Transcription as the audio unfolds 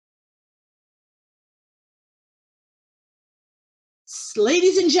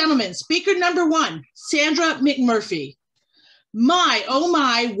Ladies and gentlemen, speaker number one, Sandra McMurphy. My, oh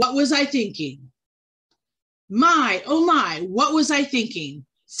my, what was I thinking? My, oh my, what was I thinking?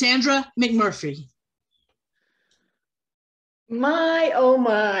 Sandra McMurphy. My, oh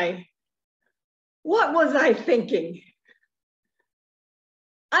my, what was I thinking?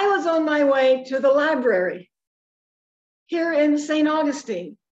 I was on my way to the library here in St.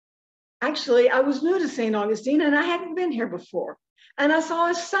 Augustine. Actually, I was new to St. Augustine and I hadn't been here before. And I saw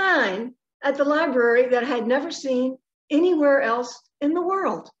a sign at the library that I had never seen anywhere else in the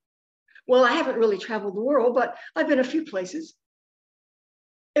world. Well, I haven't really traveled the world, but I've been a few places.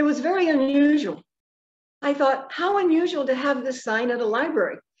 It was very unusual. I thought, how unusual to have this sign at a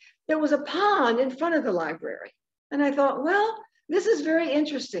library. There was a pond in front of the library. And I thought, well, this is very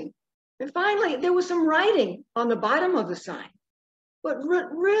interesting. And finally, there was some writing on the bottom of the sign. What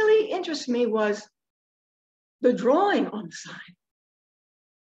really interested me was the drawing on the sign.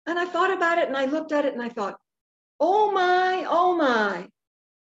 And I thought about it and I looked at it and I thought, oh my,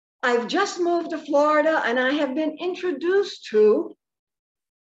 I've just moved to Florida and I have been introduced to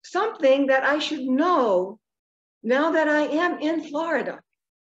something that I should know now that I am in Florida.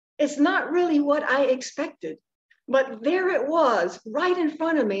 It's not really what I expected, but there it was right in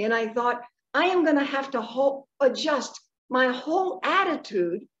front of me. And I thought, I am going to have to adjust my whole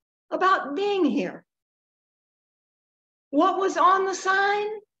attitude about being here. What was on the sign?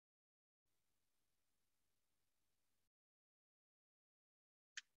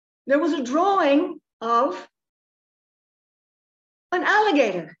 There was a drawing of an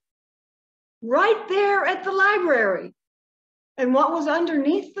alligator right there at the library. And what was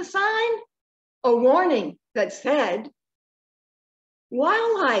underneath the sign? A warning that said,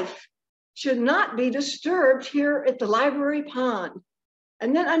 wildlife should not be disturbed here at the library pond.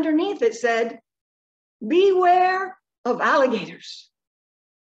 And then underneath it said, beware of alligators.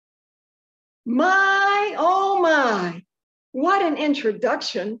 My, oh my, what an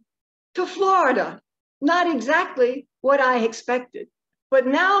introduction to Florida. Not exactly what I expected. But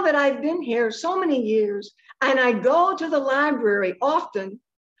now that I've been here so many years and I go to the library often,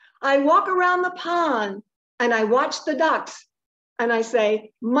 I walk around the pond and I watch the ducks and I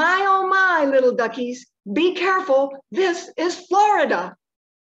say, my, oh my, little duckies, be careful. This is Florida.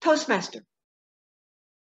 Toastmaster.